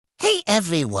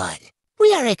everyone.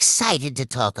 We are excited to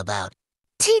talk about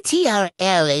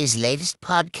TTRLA's latest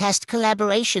podcast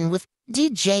collaboration with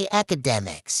DJ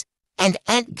Academics and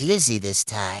Aunt Glizzy this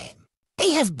time. They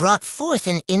have brought forth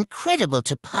an incredible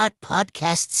to-pod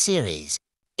podcast series.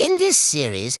 In this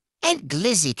series, Aunt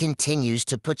Glizzy continues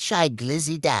to put Shy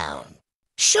Glizzy down,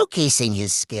 showcasing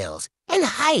his skills and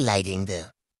highlighting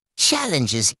the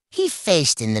challenges he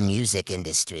faced in the music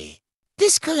industry.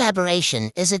 This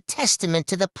collaboration is a testament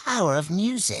to the power of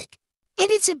music and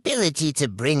its ability to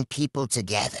bring people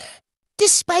together,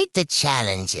 despite the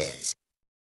challenges.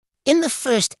 In the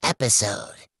first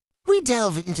episode, we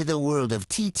delve into the world of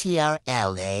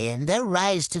TTRLA and their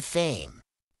rise to fame,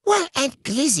 while Aunt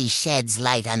Glizzy sheds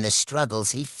light on the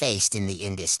struggles he faced in the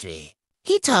industry.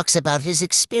 He talks about his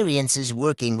experiences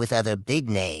working with other big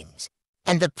names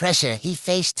and the pressure he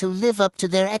faced to live up to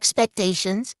their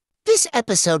expectations. This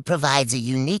episode provides a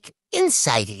unique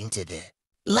insight into the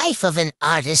life of an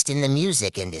artist in the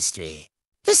music industry.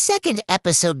 The second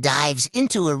episode dives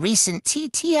into a recent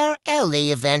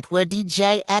TTRLA event where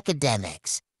DJ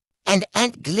Academics and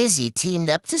Aunt Glizzy teamed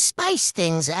up to spice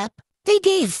things up. They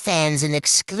gave fans an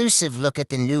exclusive look at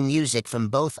the new music from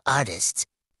both artists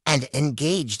and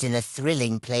engaged in a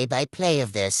thrilling play-by-play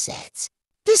of their sets.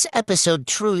 This episode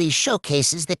truly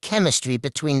showcases the chemistry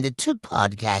between the two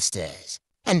podcasters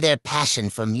and their passion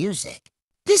for music.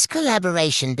 This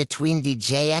collaboration between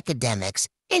DJ Academics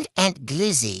and Aunt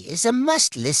Glizzy is a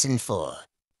must-listen for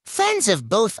fans of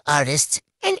both artists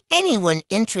and anyone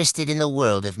interested in the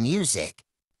world of music.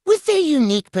 With their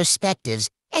unique perspectives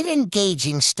and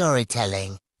engaging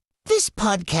storytelling, this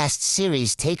podcast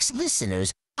series takes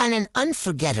listeners on an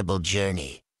unforgettable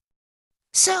journey.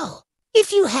 So,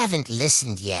 if you haven't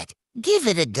listened yet, give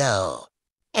it a go,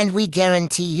 and we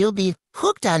guarantee you'll be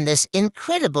hooked on this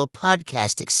incredible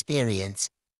podcast experience.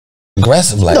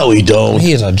 Aggressive, like, no, he don't.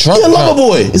 He is a drunk. He a lover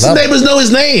boy. His neighbors know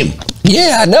his name.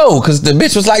 Yeah, I know, because the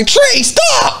bitch was like, Trey,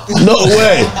 stop. No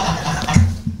way.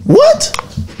 What?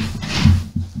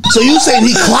 So you saying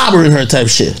he clobbering her type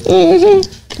shit?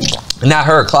 Mm-hmm. Not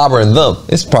her clobbering them.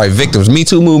 It's probably victims. Me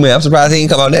Too movement. I'm surprised he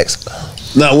didn't come out next.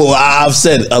 No, well, I've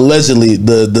said allegedly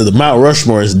the Mount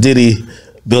Rushmore is Diddy,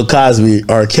 Bill Cosby,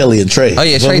 R. Kelly, and Trey. Oh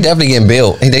yeah, Trey definitely getting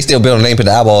billed. They still building name, put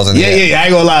the eyeballs in there. Yeah, I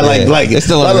ain't gonna lie. Like right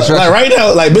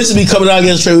now, like bitches be coming out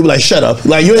against Trey. We be like, shut up.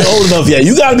 Like you ain't old enough yet.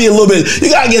 You gotta be a little bit. You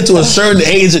gotta get to a certain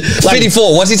age. Like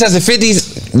 54. Once he touches the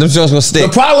 50s, them joints gonna stick.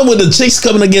 The problem with the chicks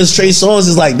coming against Trey Songz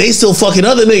is like they still fucking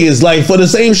other niggas like for the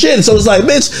same shit. So it's like,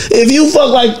 bitch, if you fuck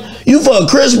like. You fuck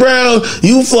Chris Brown,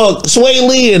 you fuck Sway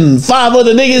Lee and 5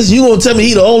 other niggas, you gonna tell me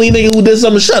he the only nigga who did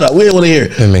something? Shut up. We didn't want to hear.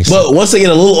 But once they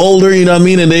get a little older, you know what I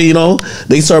mean, and they, you know,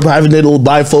 they start having their little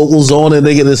bifocals on and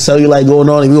they get this cellulite going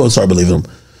on, and we gonna start believing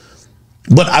them.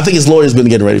 But I think his lawyer's been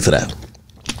getting ready for that.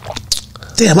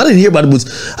 Damn, I didn't hear about him.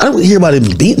 I don't hear about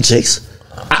him beating chicks.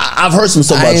 I've heard some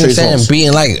stuff about Trey Songz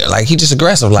being like he just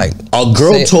aggressive. Like a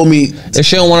girl told me if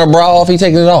she don't want her bra off, he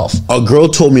taking it off. A girl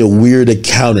told me a weird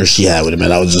encounter she had with him,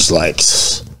 and I was just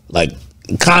like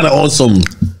kind of on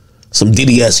some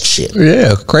Diddy-esque shit.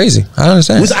 Yeah, crazy. I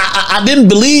understand. Which I didn't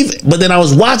believe, but then I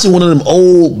was watching one of them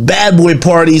old bad boy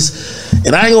parties,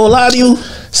 and I ain't gonna lie to you.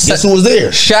 Guess who was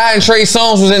there? Shy and Trey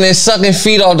Songz was in there sucking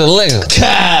feet off the liquor.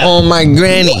 God. On my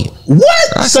granny.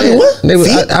 What? I said,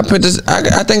 what? I put this.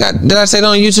 I think did I say it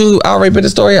on YouTube? I already put the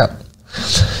story up.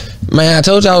 Man, I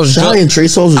told you I was drunk. And Trey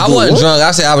Songz was I wasn't drunk.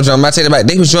 I said I was drunk. I tell you about.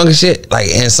 They was drunk as shit. Like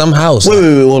in some house. Wait,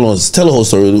 hold on. Tell the whole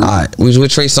story. All right, we was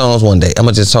with Trey Songz one day. I'm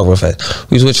gonna just talk real fast.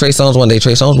 We was with Trey Songz one day.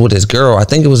 Trey Songz with his girl. I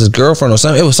think it was his girlfriend or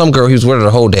something. It was some girl. He was with her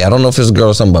the whole day. I don't know if it was a girl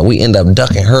or something, but we ended up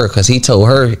ducking her because he told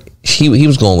her he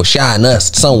was going with Shy and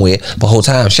us somewhere. But the whole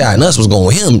time Shy and us was going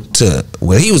with him to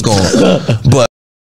where he was going. But